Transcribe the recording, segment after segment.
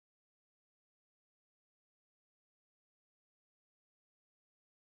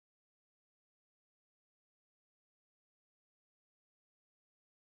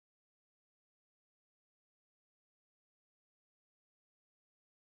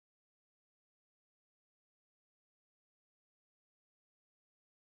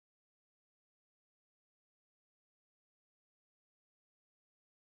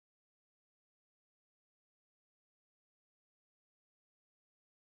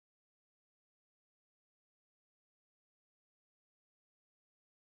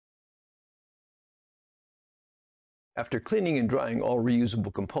After cleaning and drying all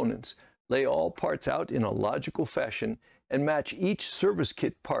reusable components, lay all parts out in a logical fashion and match each service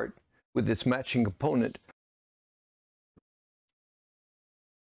kit part with its matching component.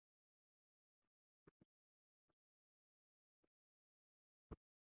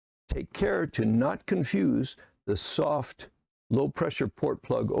 Take care to not confuse the soft, low-pressure port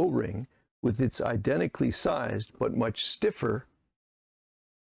plug O-ring with its identically sized but much stiffer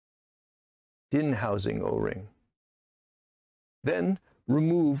DIN housing O-ring. Then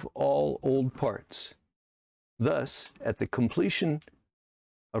remove all old parts. Thus, at the completion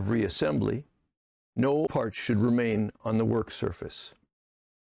of reassembly, no parts should remain on the work surface.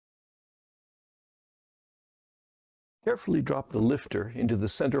 Carefully drop the lifter into the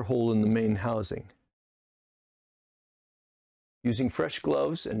center hole in the main housing. Using fresh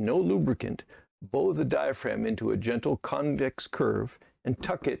gloves and no lubricant, bow the diaphragm into a gentle convex curve and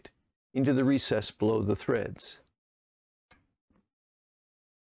tuck it into the recess below the threads.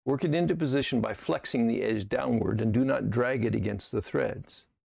 Work it into position by flexing the edge downward and do not drag it against the threads.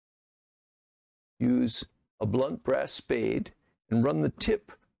 Use a blunt brass spade and run the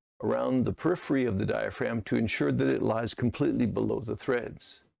tip around the periphery of the diaphragm to ensure that it lies completely below the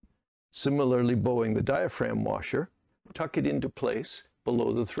threads. Similarly, bowing the diaphragm washer, tuck it into place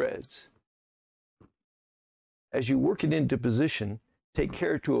below the threads. As you work it into position, take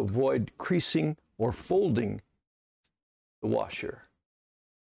care to avoid creasing or folding the washer.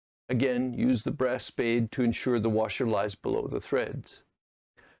 Again, use the brass spade to ensure the washer lies below the threads.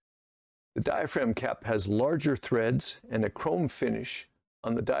 The diaphragm cap has larger threads and a chrome finish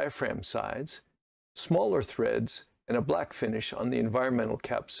on the diaphragm sides, smaller threads, and a black finish on the environmental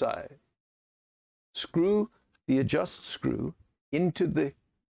cap side. Screw the adjust screw into the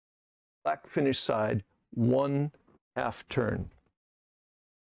black finish side 1/2 turn.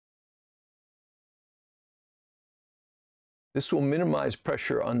 This will minimize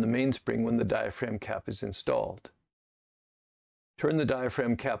pressure on the mainspring when the diaphragm cap is installed. Turn the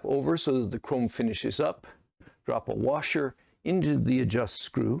diaphragm cap over so that the chrome finish is up. Drop a washer into the adjust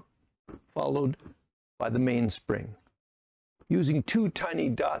screw, followed by the mainspring. Using 2 tiny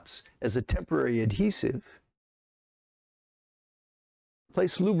dots as a temporary adhesive,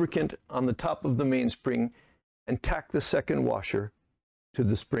 place lubricant on the top of the mainspring and tack the second washer to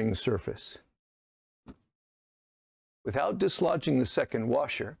the spring surface. Without dislodging the second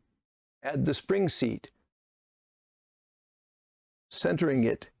washer, add the spring seat, centering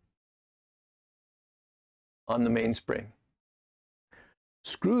it on the mainspring.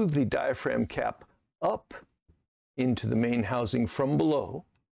 Screw the diaphragm cap up into the main housing from below.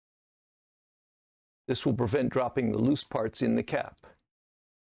 This will prevent dropping the loose parts in the cap.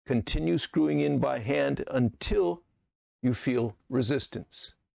 Continue screwing in by hand until you feel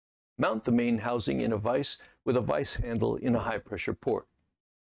resistance. Mount the main housing in a vise with a vise handle in a high-pressure port.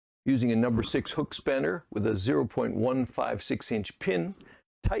 Using a number 6 hook spanner with a 0.156-inch pin,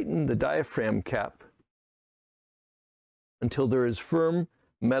 tighten the diaphragm cap until there is firm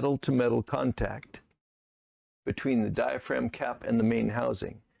metal-to-metal contact between the diaphragm cap and the main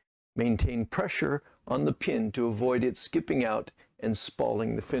housing. Maintain pressure on the pin to avoid it skipping out and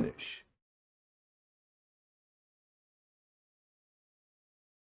spalling the finish.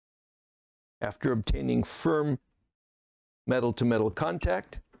 After obtaining firm metal-to-metal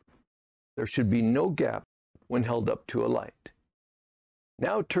contact, there should be no gap when held up to a light.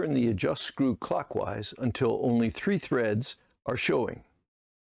 Now turn the adjust screw clockwise until only 3 threads are showing.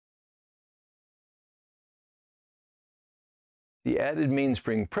 The added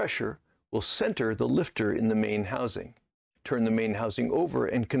mainspring pressure will center the lifter in the main housing. Turn the main housing over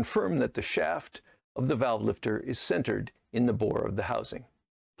and confirm that the shaft of the valve lifter is centered in the bore of the housing.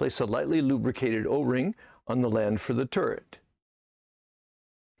 Place a lightly lubricated O-ring on the land for the turret.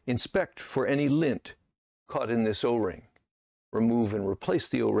 Inspect for any lint caught in this O-ring. Remove and replace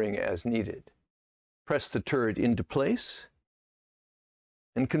the O-ring as needed. Press the turret into place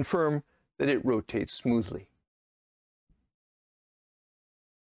and confirm that it rotates smoothly.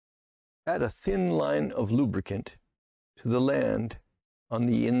 Add a thin line of lubricant to the land on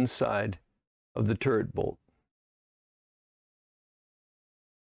the inside of the turret bolt.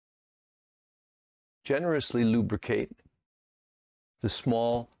 Generously lubricate the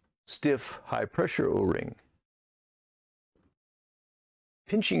small, stiff, high-pressure O-ring.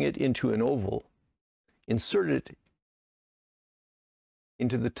 Pinching it into an oval, insert it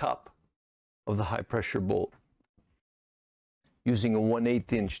into the top of the high-pressure bolt. Using a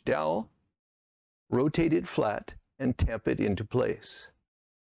 1/8-inch dowel, rotate it flat and tamp it into place.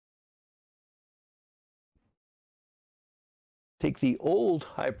 Take the old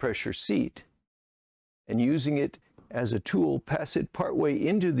high-pressure seat and using it as a tool, pass it partway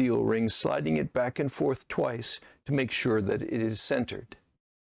into the O-ring, sliding it back and forth twice to make sure that it is centered.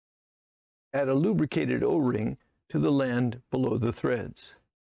 Add a lubricated O-ring to the land below the threads.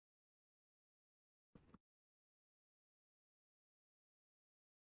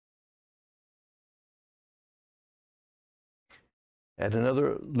 Add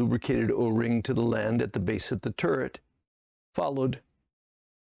another lubricated O-ring to the land at the base of the turret, followed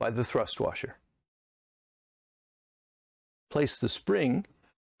by the thrust washer. Place the spring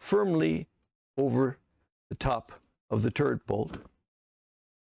firmly over the top of the turret bolt.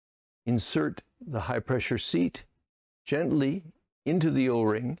 Insert the high-pressure seat gently into the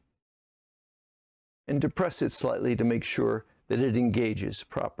O-ring and depress it slightly to make sure that it engages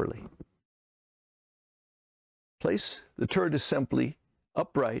properly. Place the turret assembly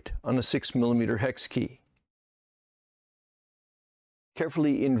upright on a 6mm hex key.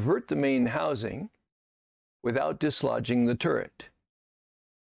 Carefully invert the main housing without dislodging the turret.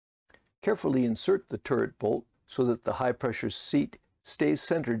 Carefully insert the turret bolt so that the high-pressure seat stays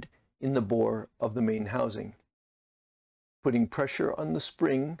centered in the bore of the main housing. Putting pressure on the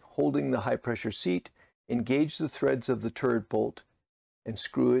spring holding the high-pressure seat, engage the threads of the turret bolt and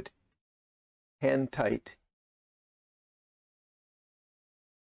screw it hand tight.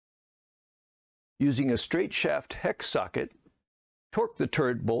 Using a straight shaft hex socket, torque the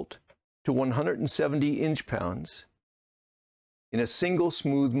turret bolt to 170 inch-pounds in a single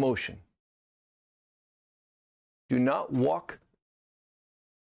smooth motion. Do not walk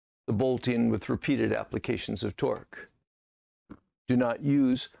the bolt in with repeated applications of torque. Do not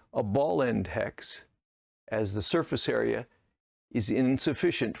use a ball end hex, as the surface area is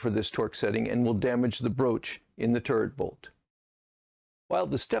insufficient for this torque setting and will damage the broach in the turret bolt. While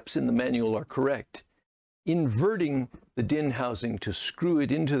the steps in the manual are correct, inverting the DIN housing to screw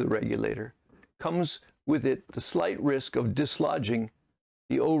it into the regulator comes with it the slight risk of dislodging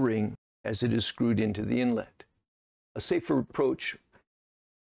the O-ring as it is screwed into the inlet. A safer approach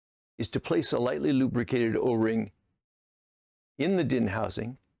is to place a lightly lubricated O-ring in the DIN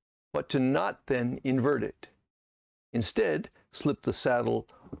housing, but to not then invert it. Instead, slip the saddle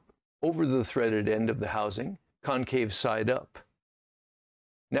over the threaded end of the housing, concave side up.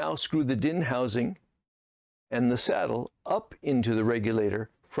 Now screw the DIN housing and the saddle up into the regulator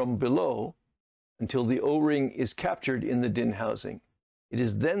from below until the O-ring is captured in the DIN housing. It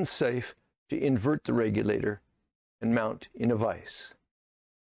is then safe to invert the regulator and mount in a vise.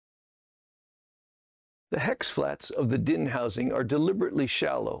 The hex flats of the DIN housing are deliberately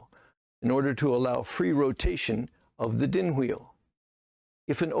shallow in order to allow free rotation of the DIN wheel.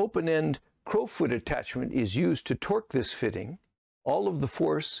 If an open-end crowfoot attachment is used to torque this fitting, all of the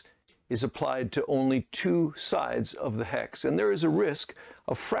force is applied to only two sides of the hex, and there is a risk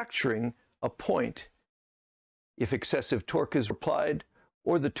of fracturing a point if excessive torque is applied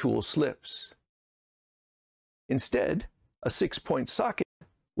or the tool slips. Instead, a 6-point socket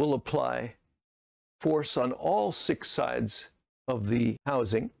will apply force on all 6 sides of the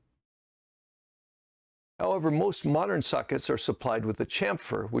housing. However, most modern sockets are supplied with a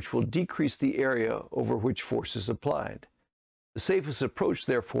chamfer, which will decrease the area over which force is applied. The safest approach,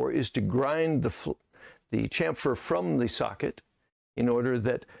 therefore, is to grind the chamfer from the socket in order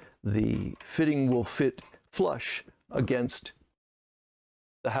that the fitting will fit flush against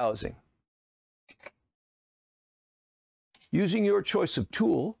the housing. Using your choice of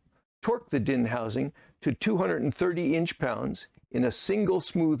tool, torque the DIN housing to 230 inch-pounds in a single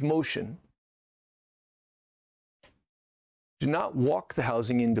smooth motion. Do not walk the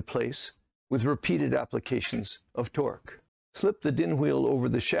housing into place with repeated applications of torque. Slip the DIN wheel over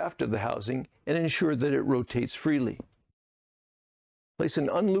the shaft of the housing and ensure that it rotates freely. Place an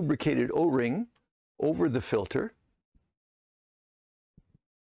unlubricated O-ring over the filter,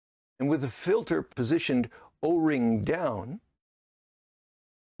 and with the filter positioned O-ring down,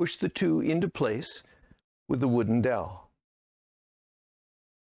 push the two into place with the wooden dowel.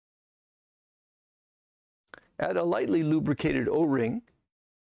 Add a lightly lubricated O-ring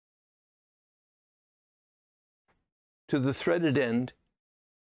to the threaded end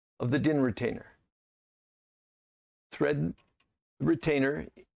of the DIN retainer. Thread the retainer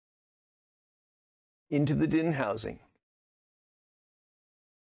into the DIN housing.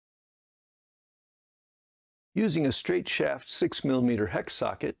 Using a straight shaft 6mm hex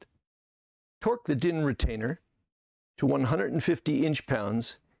socket, torque the DIN retainer to 150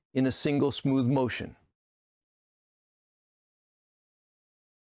 inch-pounds in a single smooth motion.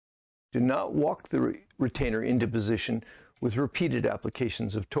 Do not walk the retainer into position with repeated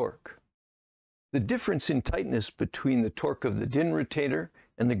applications of torque. The difference in tightness between the torque of the DIN retainer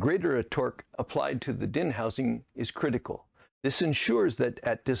and the greater a torque applied to the DIN housing is critical. This ensures that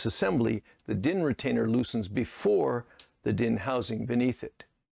at disassembly, the DIN retainer loosens before the DIN housing beneath it.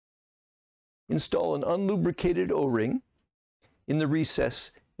 Install an unlubricated O-ring in the recess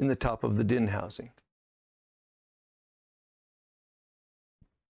in the top of the DIN housing.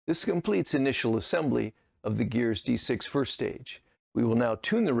 This completes initial assembly of the Gears D6 first stage. We will now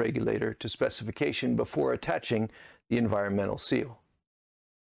tune the regulator to specification before attaching the environmental seal.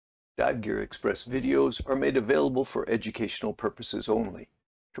 Dive Gear Express videos are made available for educational purposes only,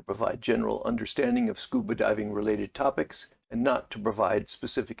 to provide general understanding of scuba diving related topics and not to provide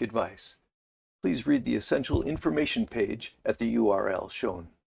specific advice. Please read the essential information page at the URL shown.